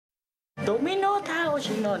ドミノ倒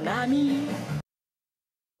しの波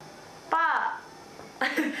パ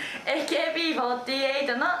ー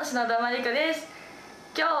AKB48 の篠田真理子です。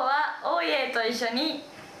今日はオーイエと一緒に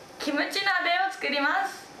キムチ鍋を作りま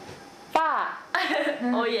す。パ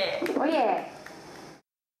ーオーイエおいえ。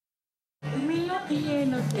海の家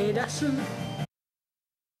のテラス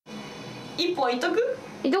一本いっとく？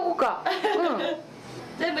いとこか。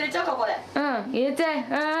全部入れちゃうかこれ。入れちゃえ。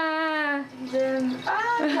全部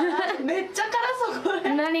めっちゃ辛そうこ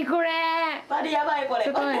れ。何これ。バリやばいこれ。ち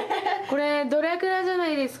ょっと待って、これドラクラじゃな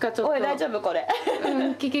いですか。ちょっと。おい大丈夫これ。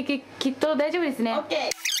きっと大丈夫ですね。オッケ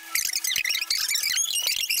ー。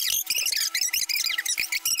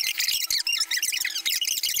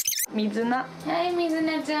水菜。はい、水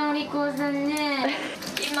菜ちゃん、お利口さんね。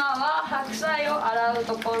今は白菜を洗う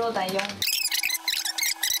ところだよ。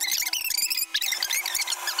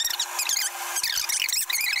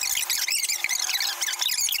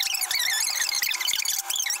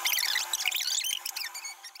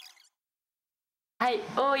はい、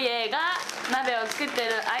オーイエが鍋を作って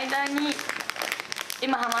る間に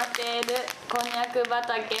今ハマっているこんにゃく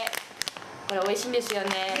畑、これ美味しいんですよ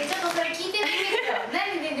ね。ちょっとそれ聞いてみてよ。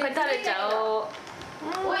何でこれ食べちゃおう。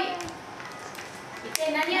おい、一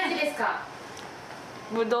体何味ですか？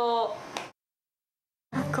ぶど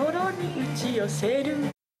う。心に打ち寄せる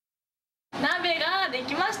鍋がで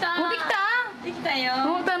きました。もうできた？できたよ。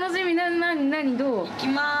もう楽しみ。何どう？いき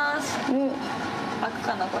ます。お、開く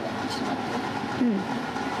かなこれ。ちょっと待って。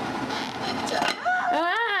じゃあ、こ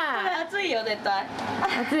れ熱いよ絶対。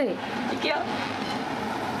熱い。いくよ。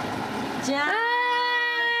じゃん。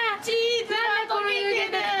チーズが溶け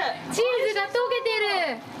てる。チーズが溶けて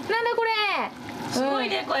る。なんだこれ。すごい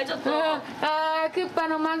ねこれちょっと。クッパ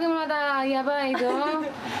のマグマだ。やばいぞ。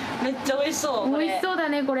めっちゃ美味しそう。美味しそうだ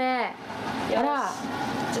ねこれ。あら。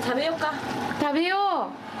じゃあ食べようか。食べよ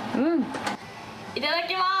う。いただ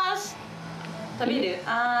きます。食べる？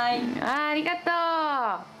はーい。ありがとう。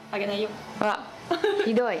あげないよ。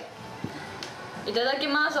ひどい。いただき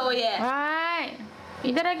ますおいえ。はーい。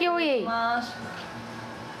いただきおい。ます。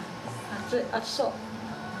熱そう。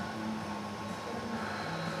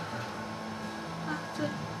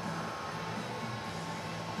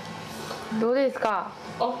どうですか？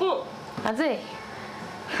熱い。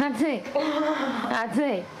熱い。熱い。熱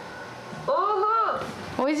い。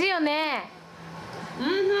美味しいよね。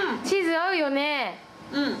チーズ合うよね。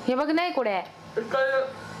やばくないこれ。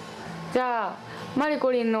じゃあマリ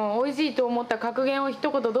コリンの美味しいと思った格言を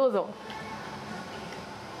一言どうぞ。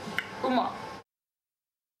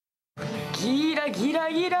ギラギラ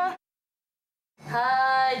ギラ。は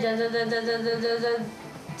ーい、じゃ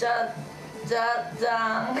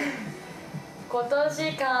ん。今年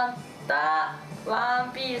買ったワ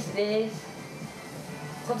ンピースです。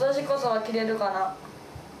今年こそは着れるかな。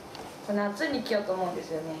これ夏に着ようと思うんで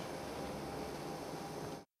すよね。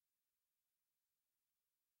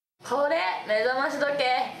これ目覚まし時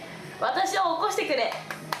計、私を起こしてくれ。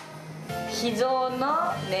秘蔵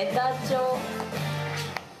のネタ帳。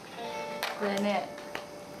これね、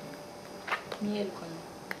見えるかな。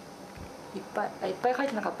いっぱい書い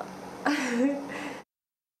てなかった。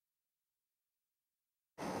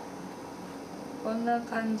こんな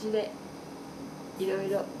感じでいろい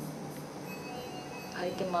ろ書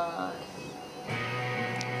いてます。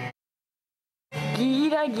ギ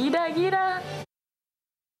ラギラギラ。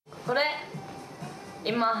これ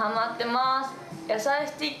今ハマってます。野菜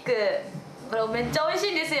スティック。これめっちゃ美味し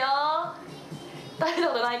いんですよ。食べた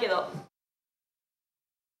ことないけど。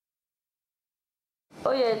お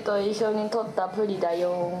家と一緒に撮ったプリだ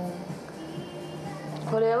よ。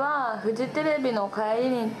これはフジテレビの帰り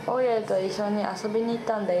にお家と一緒に遊びに行っ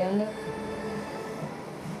たんだよね。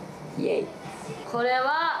イエイ。これ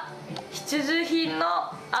は必需品の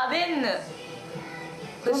アベンヌ。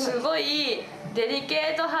これすごいデリ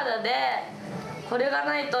ケート肌で、これが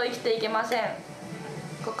ないと生きていけません。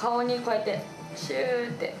こう顔にこうやってシュ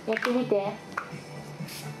ーってやってみて。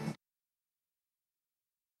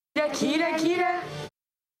キラキラ。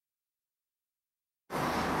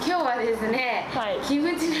今日はですね、キ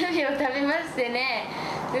ムチ鍋を食べましてね、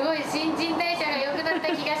すごい新陳代謝が良くなっ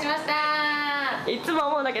た気がしました。いつも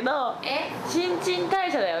思うんだけど、新陳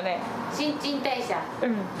代謝だよね。新陳代謝。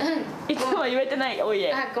いつも言えてないおい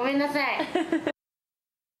え。ごめんなさい。